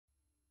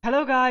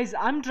Hello guys,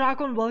 I'm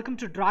Draco and welcome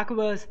to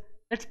Dracozz.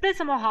 Let's play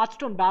some more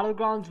Hearthstone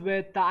Battlegrounds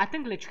with, I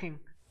think, Lich King.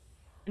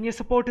 And your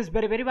support is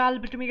very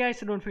valuable to me guys,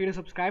 so don't forget to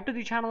subscribe to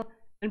the channel.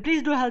 And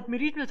please do help me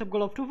reach my sub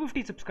goal of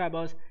 250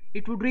 subscribers.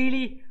 It would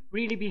really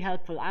be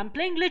helpful. I'm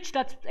playing Lich,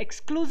 that's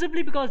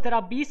exclusively because there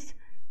are beasts.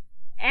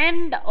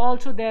 And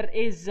also there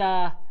is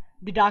the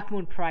Dark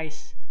Moon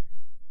price.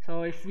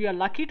 So if we are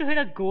lucky to hit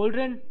a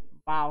golden,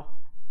 wow.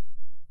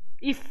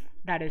 If,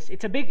 that is,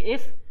 it's a big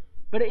if.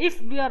 But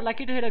if we are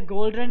lucky to hit a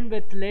golden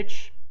with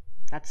Lich,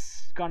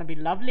 that's gonna be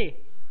lovely.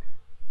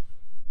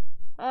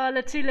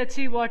 Let's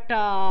see what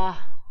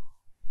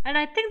and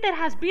I think there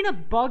has been a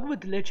bug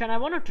with Lich and I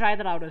want to try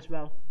that out as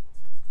well.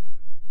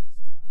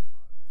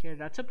 Okay,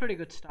 that's a pretty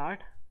good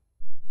start.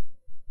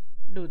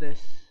 Do this.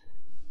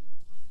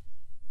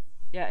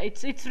 Yeah,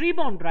 it's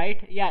rebound,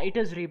 right? Yeah, it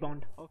is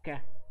rebound. Okay.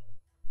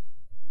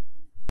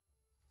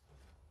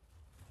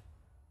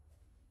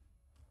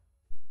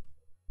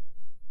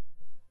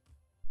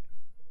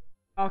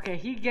 Okay,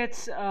 he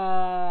gets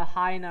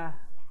Hyena.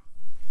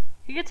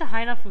 He gets a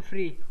Hyena for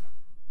free.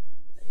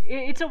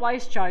 It's a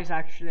wise choice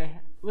actually.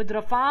 With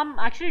Rafam,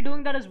 actually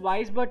doing that is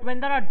wise, but when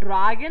there are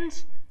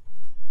dragons,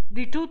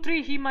 the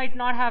 2-3 he might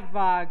not have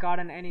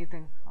gotten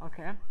anything.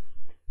 Okay.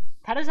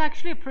 That is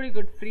actually a pretty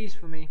good freeze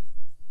for me.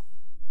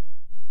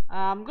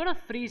 I'm gonna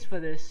freeze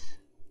for this.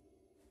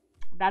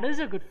 That is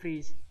a good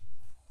freeze.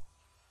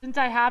 Since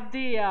I have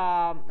the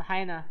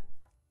Hyena.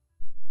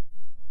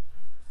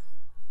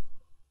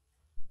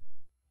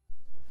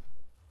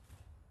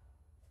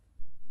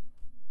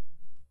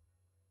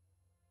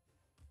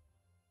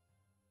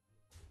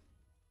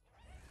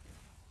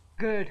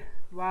 Good.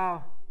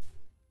 Wow.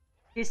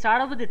 He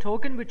started with the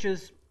token, which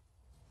is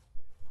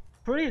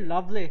pretty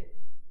lovely.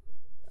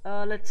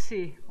 Let's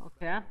see.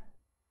 Okay.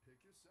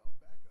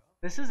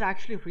 This is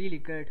actually really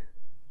good.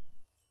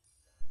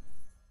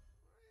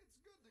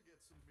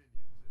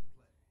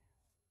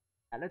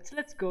 Yeah,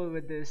 let's go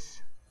with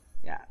this.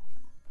 Yeah.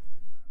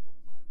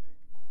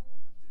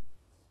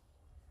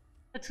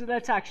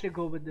 Let's actually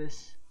go with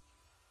this.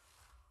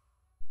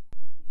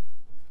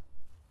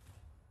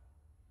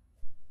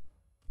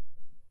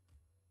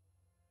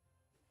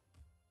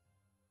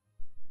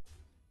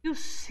 You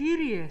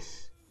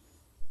serious?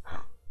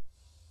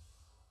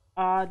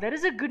 There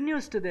is a good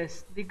news to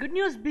this. The good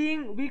news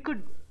being we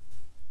could.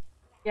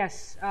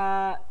 Yes.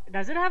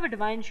 Does it have a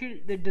divine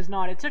shield? It does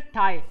not. It's a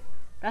tie.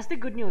 That's the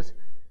good news.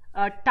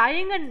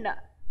 Tying and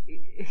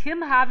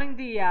him having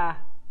the.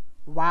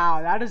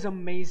 Wow, that is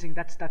amazing.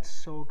 That's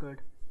so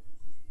good.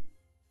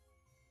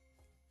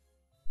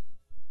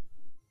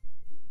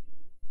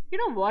 You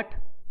know what?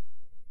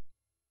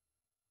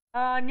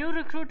 New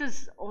recruit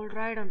is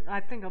alright. I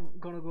think I'm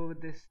gonna go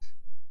with this.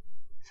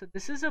 So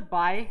this is a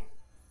buy.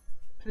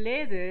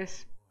 Play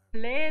this,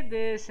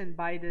 and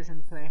buy this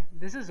and play.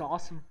 This is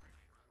awesome.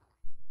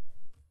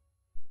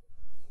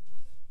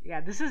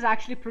 Yeah, this is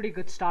actually pretty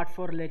good start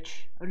for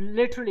Lich.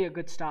 Literally a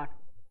good start.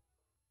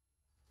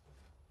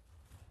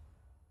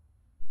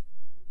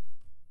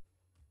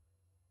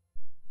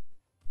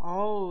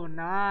 Oh,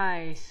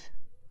 nice.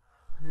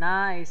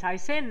 Nice. I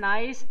say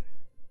nice.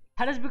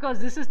 That is because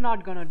this is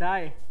not gonna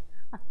die.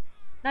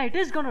 No, it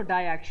is gonna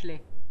die actually.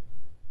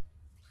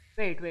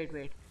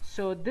 Wait.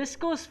 So this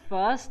goes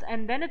first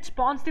and then it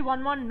spawns the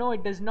 1-1. No,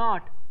 it does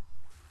not.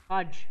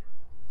 Fudge.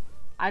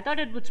 I thought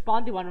it would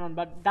spawn the 1-1,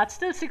 but that's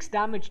still 6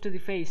 damage to the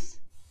face.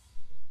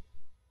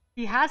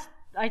 He has,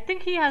 I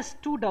think he has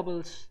 2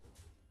 doubles.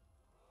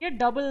 He had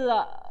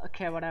double,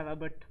 okay, whatever,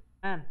 but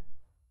man.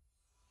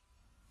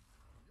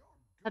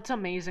 That's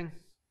amazing.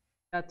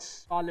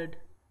 That's solid.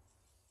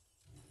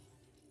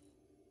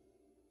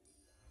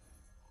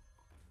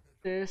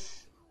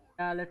 This,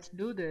 let's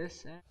do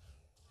this.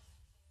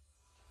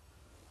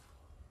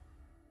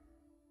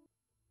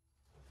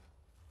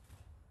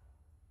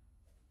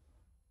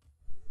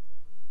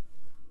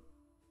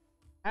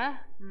 Huh?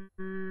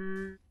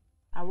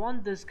 I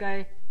want this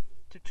guy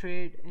to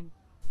trade in.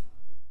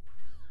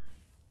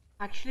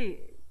 Actually,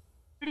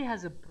 he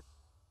has a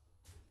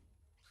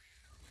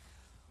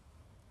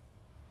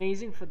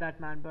amazing for that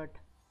man, but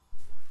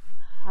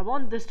I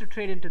want this to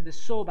trade into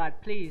this so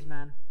bad, please,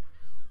 man.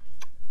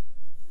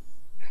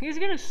 He's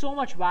getting so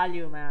much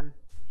value, man.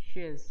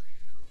 Shiz.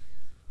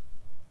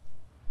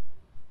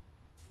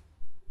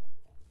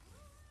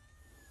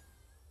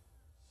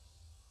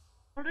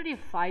 Already a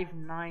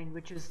 5-9,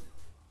 which is.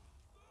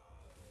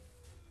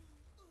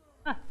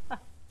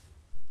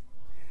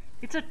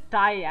 It's a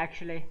tie,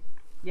 actually.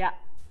 Yeah.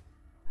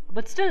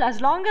 But still,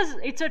 as long as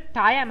it's a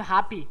tie, I'm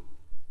happy.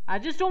 I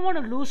just don't want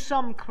to lose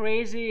some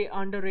crazy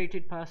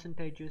underrated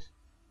percentages.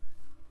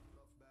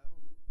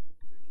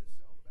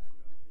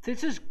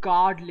 This is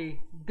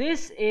godly.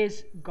 This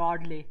is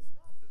godly.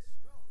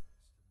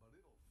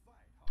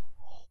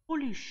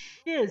 Holy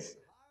shiz.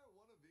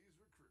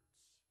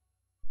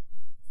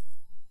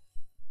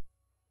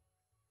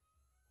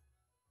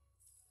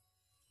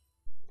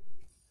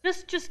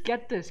 Just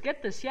get this,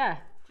 yeah.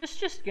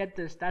 Just get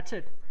this, that's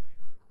it.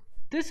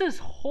 This is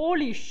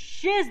holy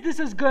shiz, this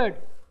is good.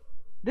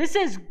 This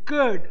is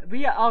good.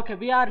 We are okay.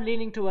 We are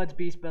leaning towards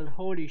beast build.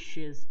 Holy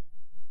shiz.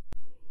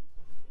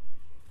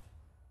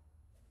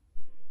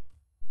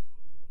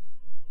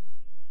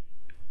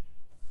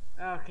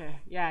 Okay,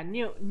 yeah,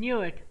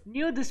 knew it.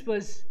 Knew this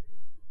was.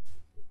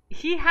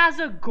 He has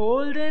a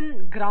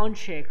golden ground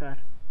shaker.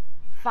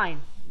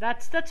 Fine,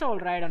 that's all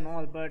right and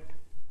all, but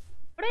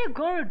what are you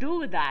gonna do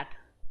with that?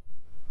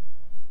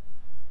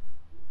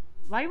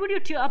 Why would you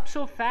tear up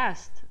so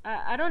fast?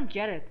 I don't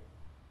get it.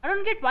 I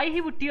don't get why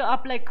he would tear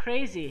up like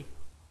crazy.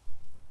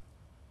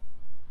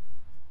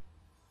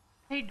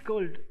 8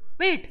 gold.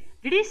 Wait,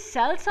 did he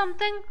sell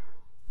something?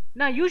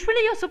 Now,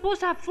 usually you're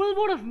supposed to have full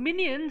board of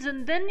minions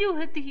and then you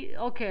hit the...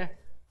 Okay.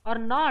 Or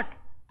not.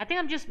 I think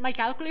I'm just... My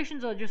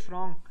calculations are just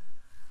wrong.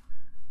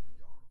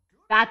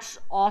 That's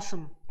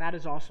awesome. That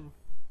is awesome.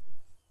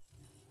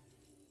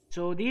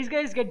 So these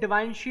guys get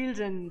divine shields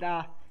and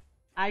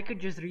I could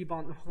just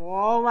rebound.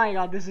 Oh my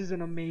god, this is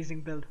an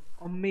amazing build.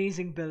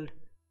 Amazing build.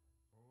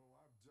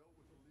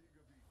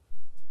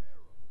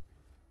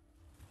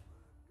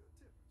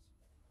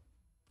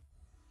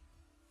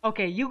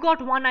 Okay, you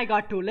got one, I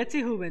got two. Let's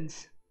see who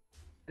wins.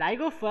 I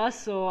go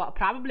first, so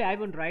probably I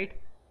win, right?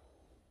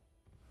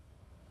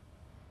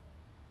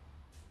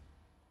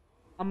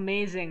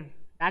 Amazing.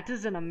 That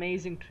is an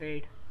amazing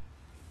trade.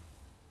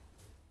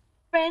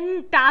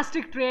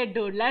 Fantastic trade,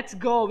 dude. Let's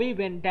go. We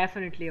win.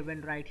 Definitely a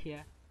win right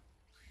here.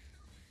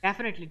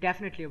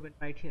 Definitely a win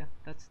right here.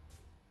 That's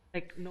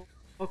like no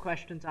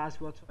questions asked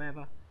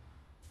whatsoever.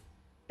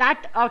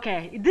 That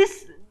okay.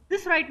 This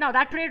right now,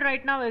 that trade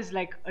right now is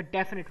like a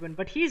definite win.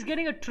 But he's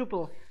getting a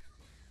triple.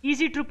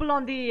 Easy triple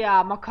on the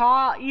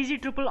Macaw. Easy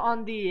triple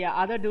on the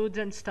other dudes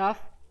and stuff.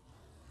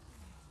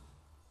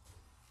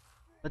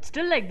 But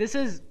still, like this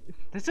is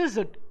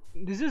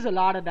a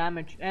lot of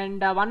damage.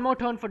 And one more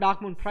turn for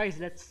Dark Moon Prize.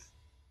 Let's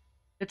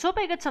hope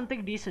I get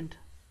something decent.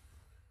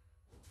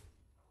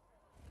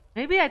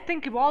 Maybe I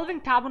think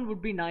Evolving Tavern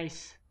would be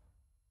nice.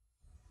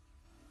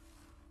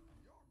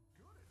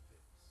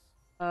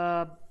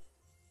 Uh,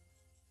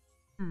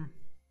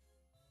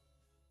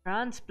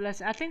 France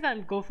plus. I think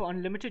I'll go for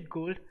unlimited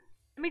gold.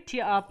 Let me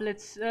tear up. Let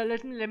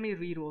me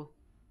reroll.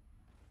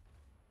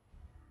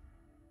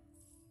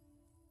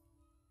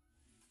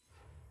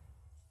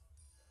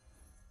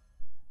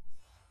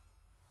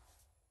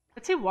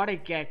 Let's see what I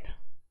get.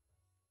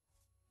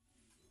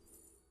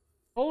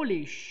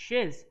 Holy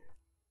shiz!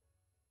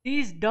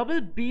 These double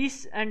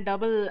beasts and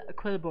double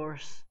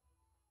quillbores.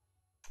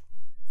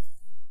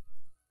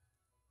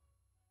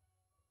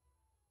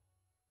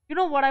 You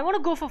know what? I want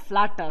to go for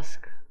Flat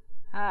Tusk.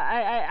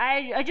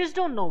 I just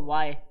don't know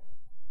why.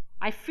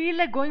 I feel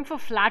like going for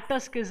Flat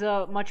Tusk is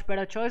a much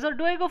better choice. Or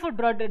do I go for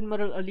Blood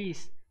Admiral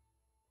Elise?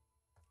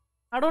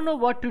 I don't know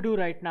what to do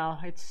right now.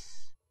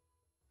 Let's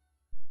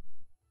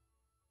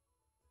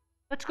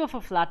go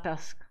for Flat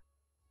Tusk.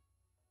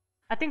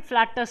 I think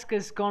Flat Tusk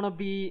is gonna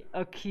be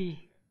a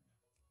key.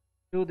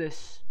 Do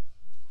this.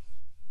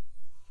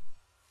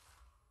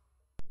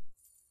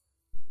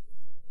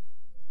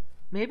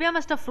 Maybe I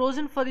must have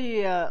frozen for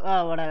the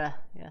whatever.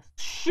 Yes.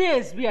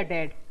 Shiz, we are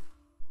dead.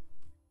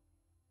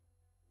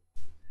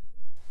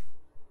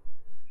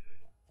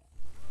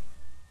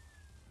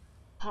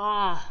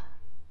 Ah.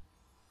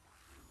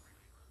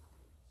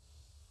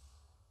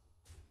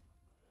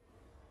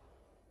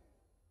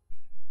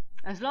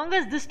 As long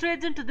as this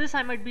trades into this,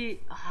 I might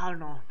be. Oh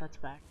no, that's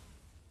bad.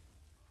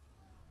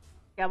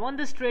 Okay, I want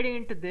this trading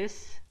into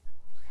this.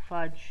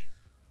 Fudge.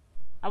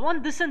 I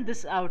want this and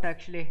this out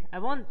actually. I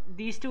want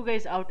these two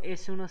guys out as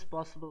soon as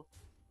possible.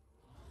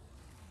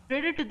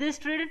 Trade into this,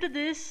 trade into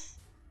this.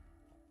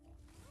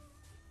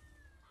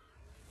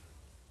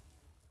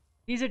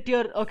 He's a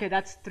tier. Okay,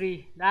 that's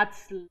 3.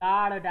 That's a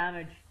lot of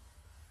damage.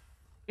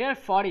 We are at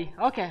 40.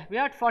 Okay, we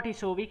are at 40,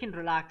 so we can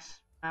relax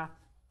now.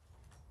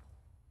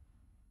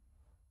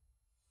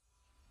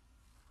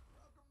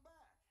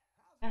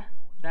 Yeah,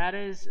 that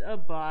is a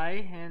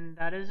buy and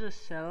that is a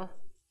sell.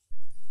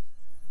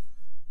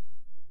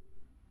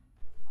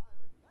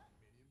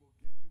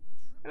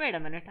 Wait a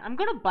minute. I'm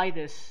gonna buy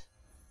this.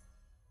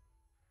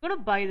 I'm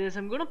gonna buy this.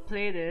 I'm gonna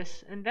play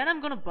this, and then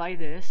I'm gonna buy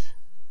this.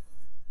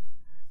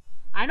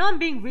 I know I'm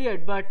being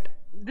weird, but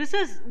this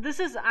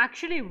is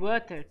actually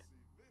worth it.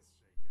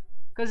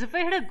 Because if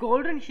I hit a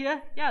golden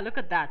here, yeah, look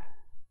at that.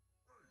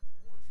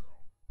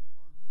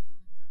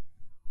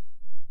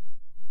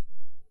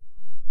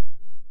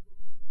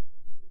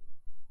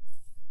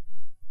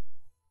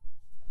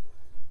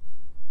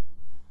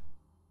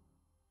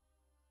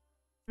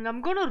 And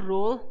I'm gonna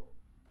roll.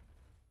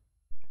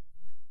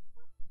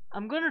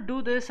 I'm gonna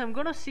do this. I'm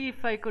gonna see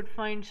if I could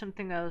find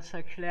something else.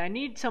 Actually, I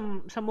need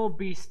some more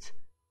beasts.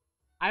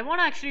 I want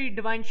actually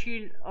divine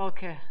shield.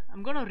 Okay,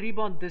 I'm gonna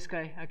rebound this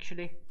guy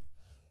actually,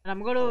 and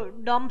I'm gonna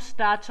dump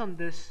stats on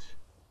this,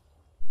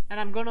 and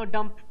I'm gonna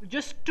dump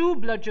just 2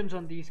 blood gems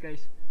on these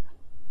guys,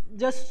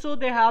 just so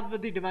they have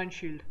the divine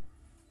shield.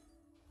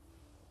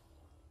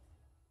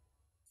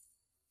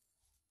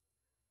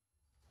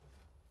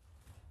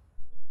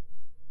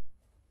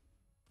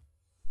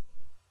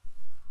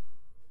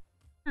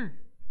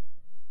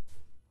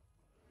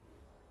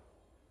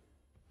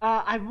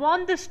 I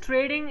want this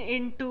trading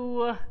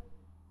into...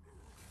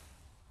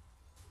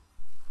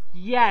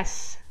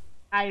 yes,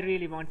 I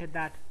really wanted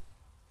that.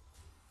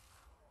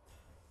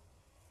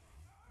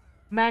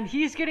 Man,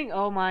 he's getting...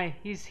 oh my,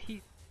 he's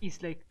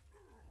like...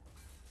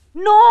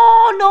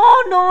 no,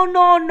 no, no,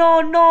 no,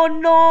 no, no,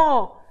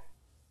 no!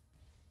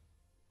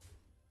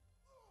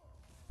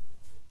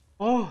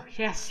 Oh,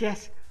 yes,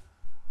 yes.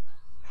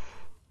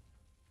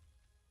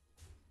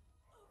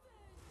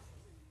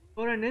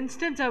 For an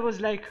instant, I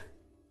was like...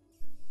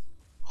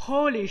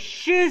 holy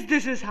shiz,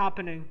 this is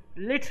happening.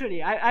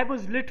 Literally, I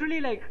was literally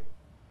like...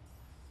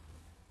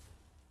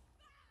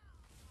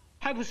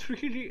 I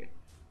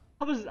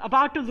was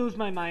about to lose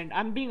my mind.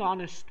 I'm being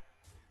honest.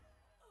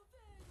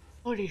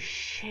 Holy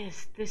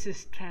shiz, this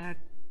is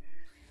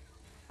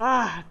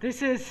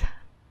this is...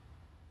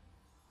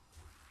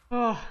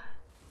 oh.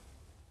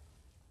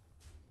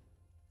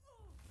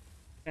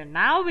 And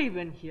now we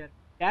win here.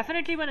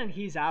 Definitely win and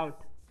he's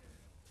out.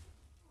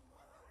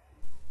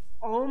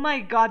 Oh my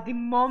god, the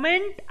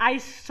moment I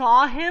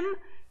saw him,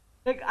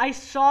 like I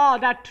saw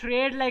that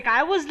trade, like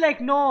I was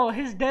like, no,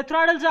 his death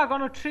rattles are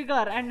gonna trigger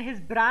and his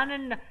Bran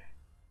and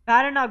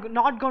Baron are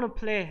not gonna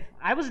play.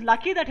 I was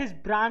lucky that his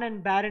Bran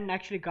and Baron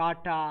actually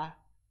got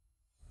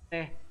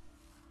play.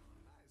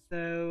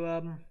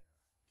 So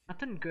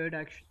nothing good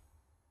actually.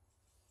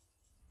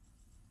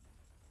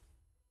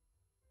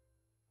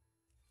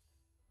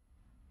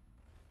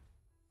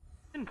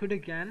 Nothing good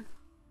again.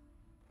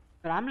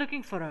 But I'm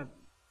looking for a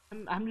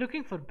I'm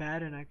looking for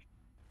Baron actually.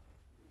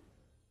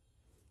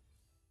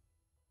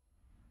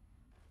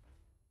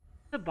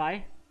 It's a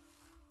buy.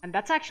 And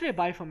that's actually a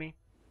buy for me.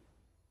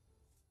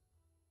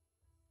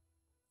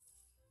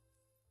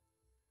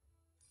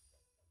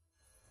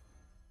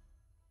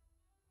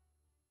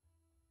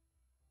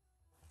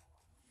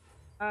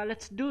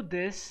 Let's do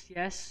this,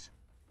 yes.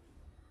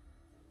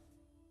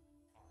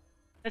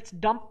 Let's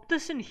dump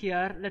this in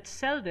here. Let's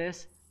sell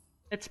this.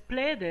 Let's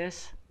play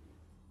this.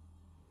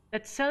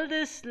 Let's sell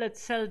this.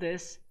 Let's sell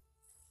this.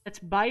 Let's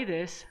buy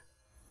this.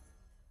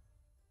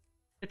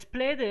 Let's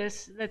play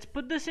this. Let's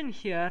put this in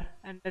here.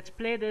 And let's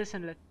play this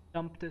and let's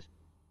dump this.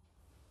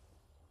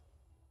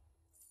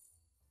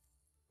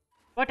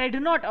 But I do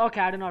not...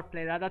 okay, I do not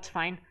play that. That's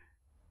fine.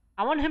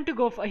 I want him to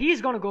go...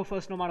 he's gonna go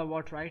first no matter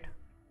what, right?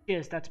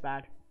 Yes, that's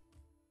bad.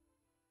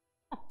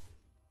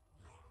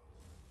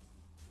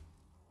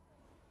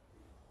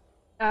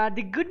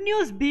 The good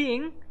news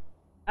being,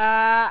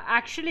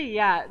 actually,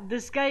 yeah,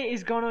 this guy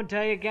is gonna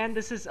die again.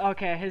 This is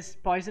okay. His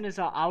poisoners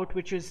are out,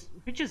 which is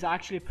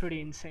actually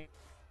pretty insane.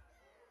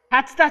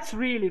 That's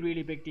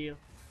really big deal.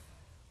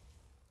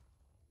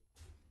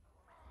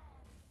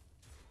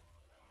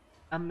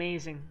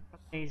 Amazing.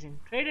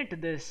 Trade into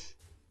this.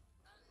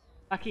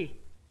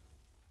 Lucky.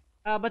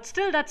 But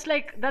still, that's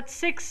like that's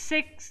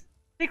 6,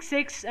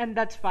 and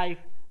that's 5,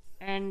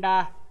 and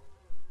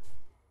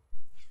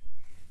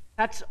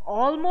that's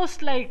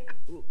almost like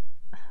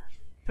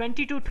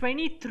 22,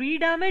 23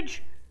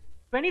 damage.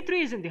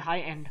 23 is in the high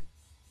end.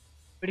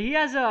 But he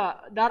has a...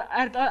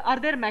 are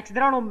there mechs?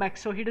 There are no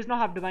mechs, so he does not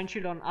have Divine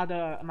Shield on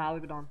other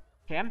Amalgadon.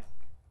 Okay.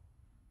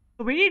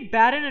 So we need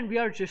Baron and we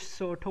are just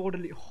so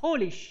totally...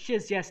 holy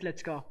shiz, yes,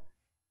 let's go.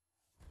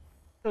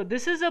 So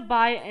this is a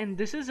buy and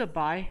this is a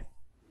buy.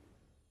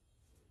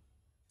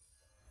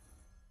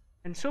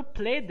 And so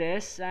play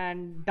this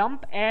and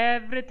dump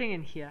everything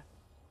in here.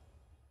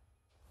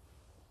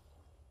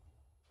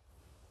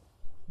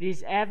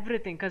 These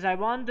everything, because I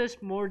want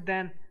this more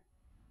than...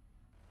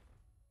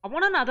 I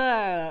want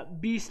another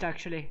beast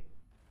actually.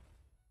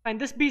 Fine,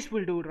 this beast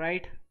will do,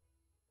 right?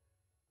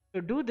 So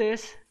do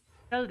this,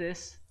 sell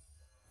this.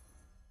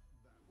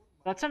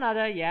 That's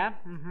another, yeah.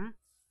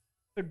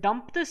 So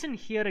dump this in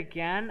here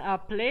again.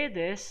 Play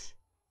this.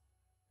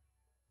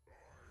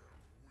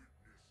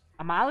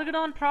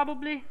 Amalgadon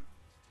probably.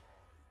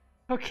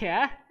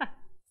 Okay.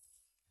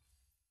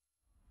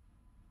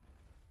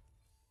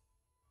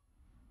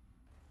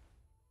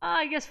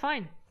 I guess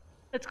fine.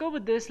 Let's go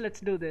with this. Let's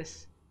do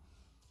this.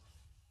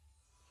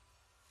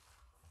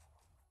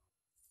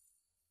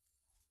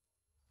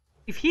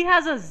 If he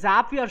has a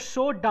zap, we are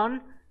so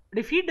done. But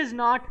if he does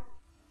not...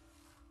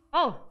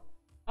 oh.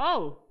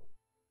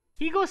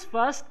 He goes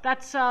first.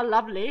 That's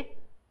lovely.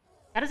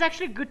 That is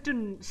actually good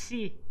to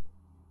see.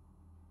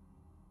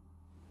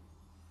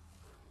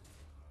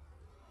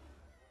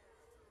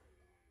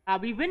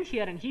 We win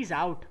here and he's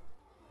out.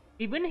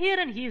 We win here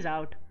and he's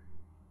out.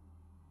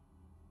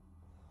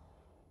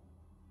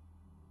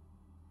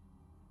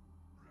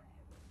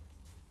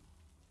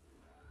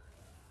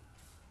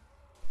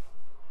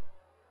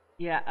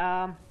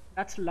 Yeah,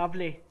 that's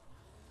lovely.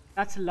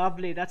 That's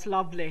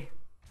lovely.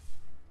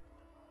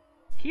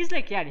 He's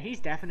like, yeah, he's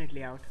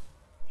definitely out.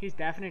 He's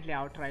definitely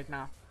out right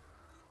now.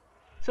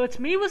 So it's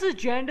me versus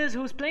Genders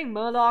who's playing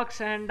Murlocs,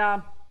 and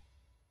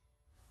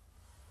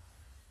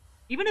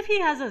even if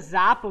he has a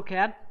zap,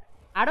 okay,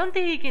 I don't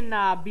think he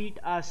can beat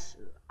us.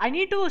 I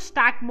need to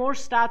stack more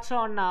stats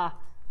on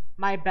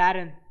my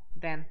Baron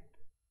then.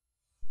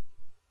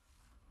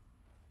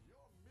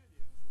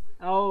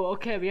 Oh,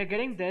 okay, we are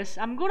getting this.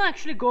 I'm gonna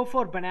actually go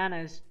for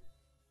bananas.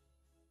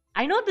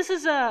 I know this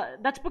is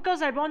that's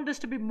because I want this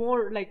to be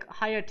more like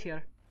higher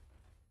tier.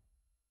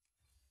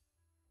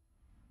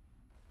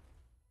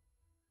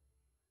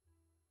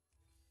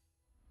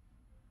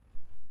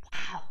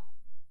 Wow.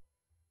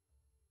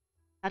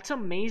 That's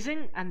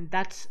amazing, and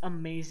that's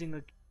amazing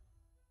again.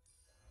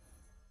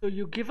 So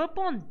you give up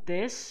on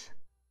this.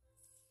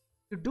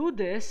 You do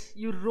this.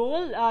 You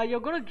roll. You're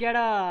gonna get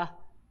a.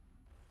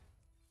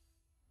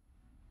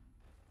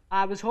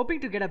 I was hoping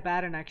to get a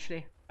Baron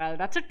actually. Well,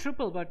 that's a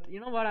triple, but you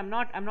know what? I'm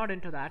not. I'm not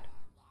into that.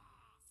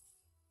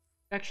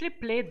 Actually,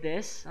 play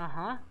this.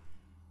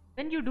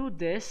 Then you do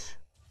this.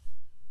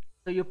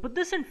 So you put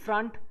this in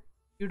front.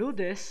 You do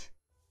this.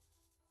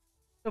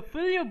 So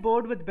fill your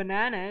board with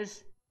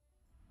bananas,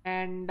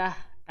 and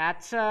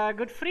that's a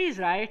good freeze,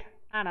 right,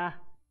 Anna?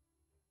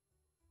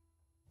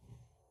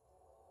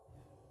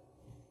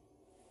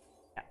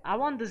 I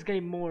want this guy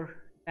more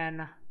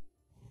than.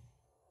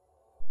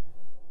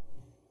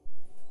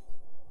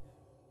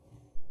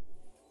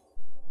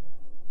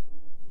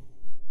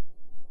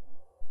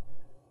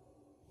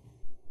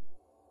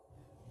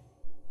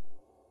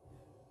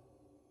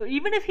 So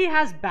even if he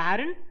has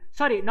Baron,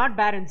 sorry, not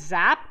Baron,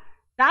 Zap.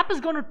 Zap is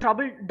going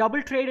to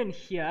double trade in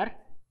here.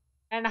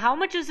 And how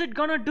much is it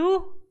going to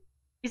do?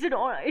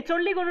 It's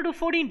only going to do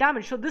 14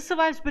 damage. So this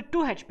survives with 2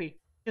 HP, which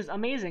is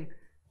amazing.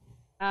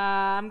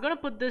 I'm going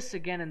to put this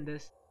again in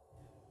this.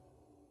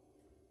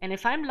 And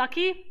if I'm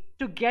lucky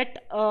to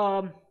get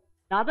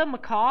another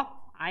Macaw,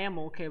 I am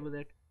okay with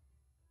it.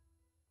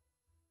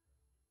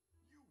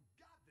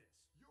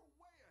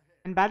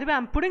 And by the way,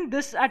 I'm putting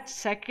this at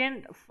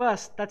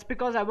first. That's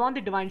because I want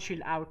the Divine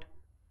Shield out.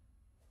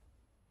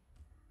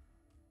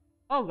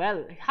 Oh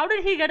well, how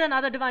did he get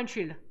another Divine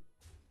Shield?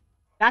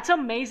 That's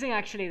amazing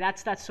actually,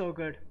 that's so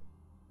good.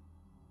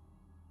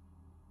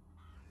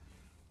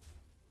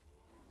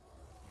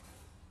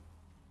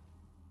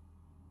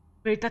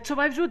 Wait, that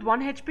survives with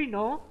 1 HP?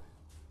 No?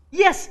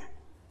 Yes!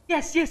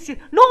 Yes, yes, yes.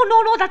 No,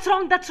 no, no, that's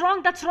wrong, that's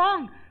wrong, that's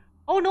wrong.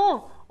 Oh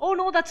no, oh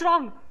no, that's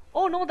wrong.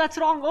 Oh no, that's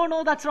wrong, oh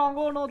no, that's wrong,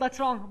 oh no, that's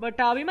wrong. But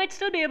we might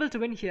still be able to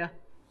win here.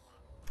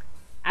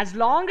 As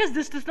long as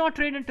this does not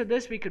trade into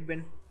this, we could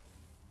win.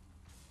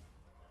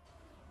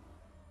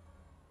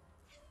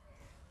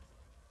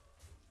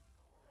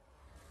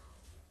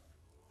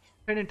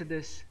 Trade into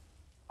this.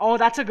 Oh,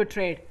 that's a good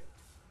trade.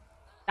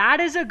 That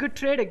is a good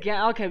trade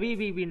again. Okay,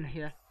 we win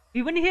here.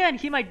 We win here and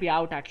he might be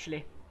out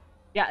actually.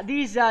 Yeah,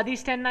 these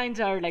 10-9s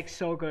are like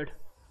so good.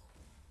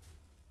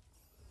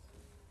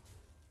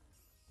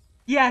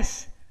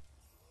 Yes.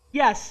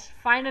 Yes,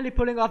 finally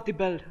pulling off the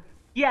build.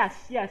 Yes,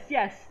 yes,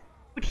 yes.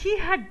 But he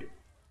had...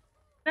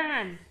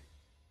 Man.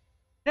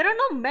 There are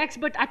no mechs,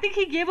 but I think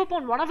he gave up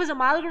on one of his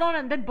Amalgadon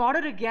and then bought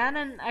it again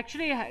and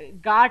actually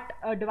got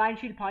a Divine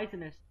Shield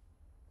Poisonous.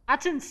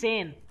 That's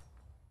insane.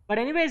 But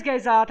anyways,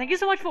 guys, thank you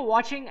so much for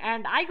watching,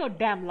 and I got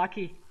damn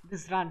lucky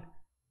this run.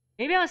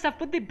 Maybe I must have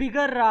put the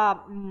bigger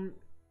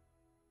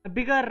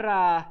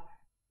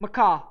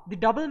Macaw, the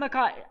double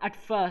Macaw at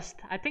first.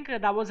 I think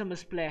that was a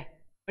misplay.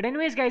 But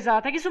anyways, guys,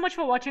 thank you so much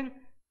for watching.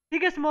 See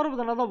you guys tomorrow with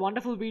another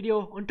wonderful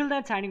video. Until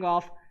then, signing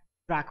off,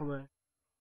 Draco.